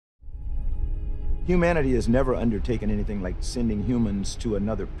Humanity has never undertaken anything like sending humans to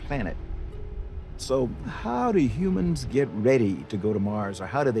another planet. So how do humans get ready to go to Mars, or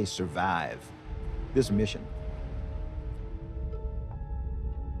how do they survive this mission?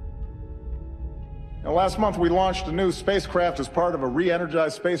 Now, last month, we launched a new spacecraft as part of a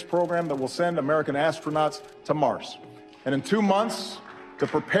re-energized space program that will send American astronauts to Mars. And in 2 months, to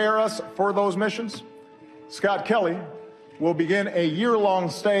prepare us for those missions, Scott Kelly will begin a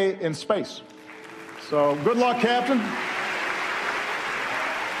year-long stay in space. So good luck, Captain. We're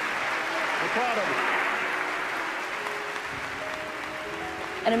proud of you.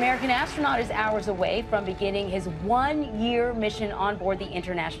 An American astronaut is hours away from beginning his 1-year mission on board the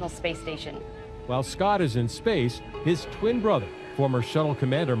International Space Station. While Scott is in space, his twin brother, former shuttle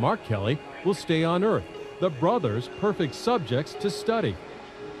commander Mark Kelly, will stay on Earth. The brothers, perfect subjects to study.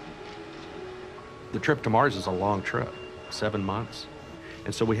 The trip to Mars is a long trip, 7 months.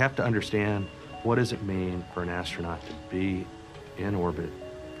 And so we have to understand, what does it mean for an astronaut to be in orbit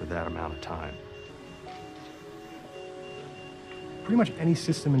for that amount of time? Pretty much any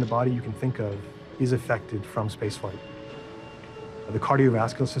system in the body you can think of is affected from spaceflight. The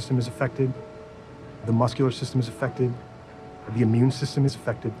cardiovascular system is affected, the muscular system is affected, the immune system is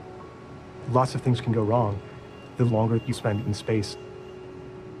affected. Lots of things can go wrong the longer you spend in space.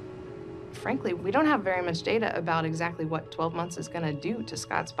 Frankly, we don't have very much data about exactly what 12 months is going to do to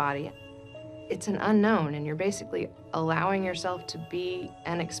Scott's body. It's an unknown, and you're basically allowing yourself to be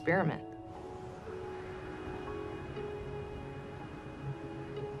an experiment.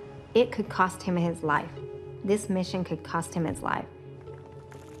 It could cost him his life. This mission could cost him his life.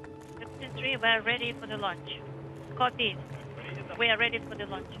 Captain 3, we are ready for the launch. Copy. We are ready for the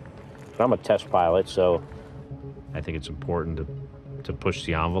launch. I'm a test pilot, so I think it's important to push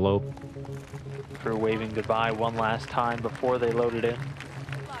the envelope. Crew waving goodbye one last time before they load it in.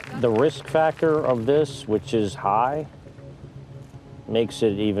 The risk factor of this, which is high, makes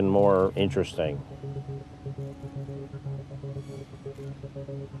it even more interesting.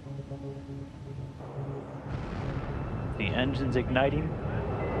 The engine's igniting.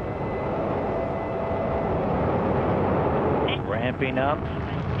 Ramping up.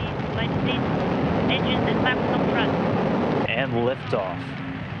 Engines and back from front. And liftoff.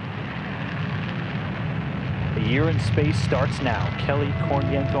 The year in space starts now. Kelly,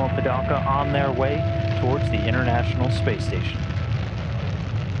 Kornienko, and Padalka on their way towards the International Space Station.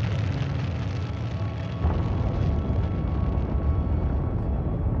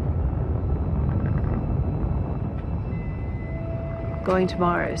 Going to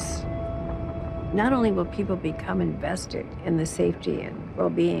Mars, not only will people become invested in the safety and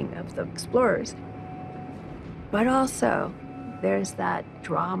well-being of the explorers, but also there's that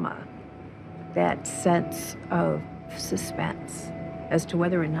drama, that sense of suspense as to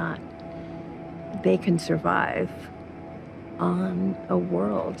whether or not they can survive on a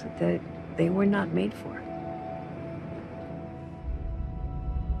world that they were not made for.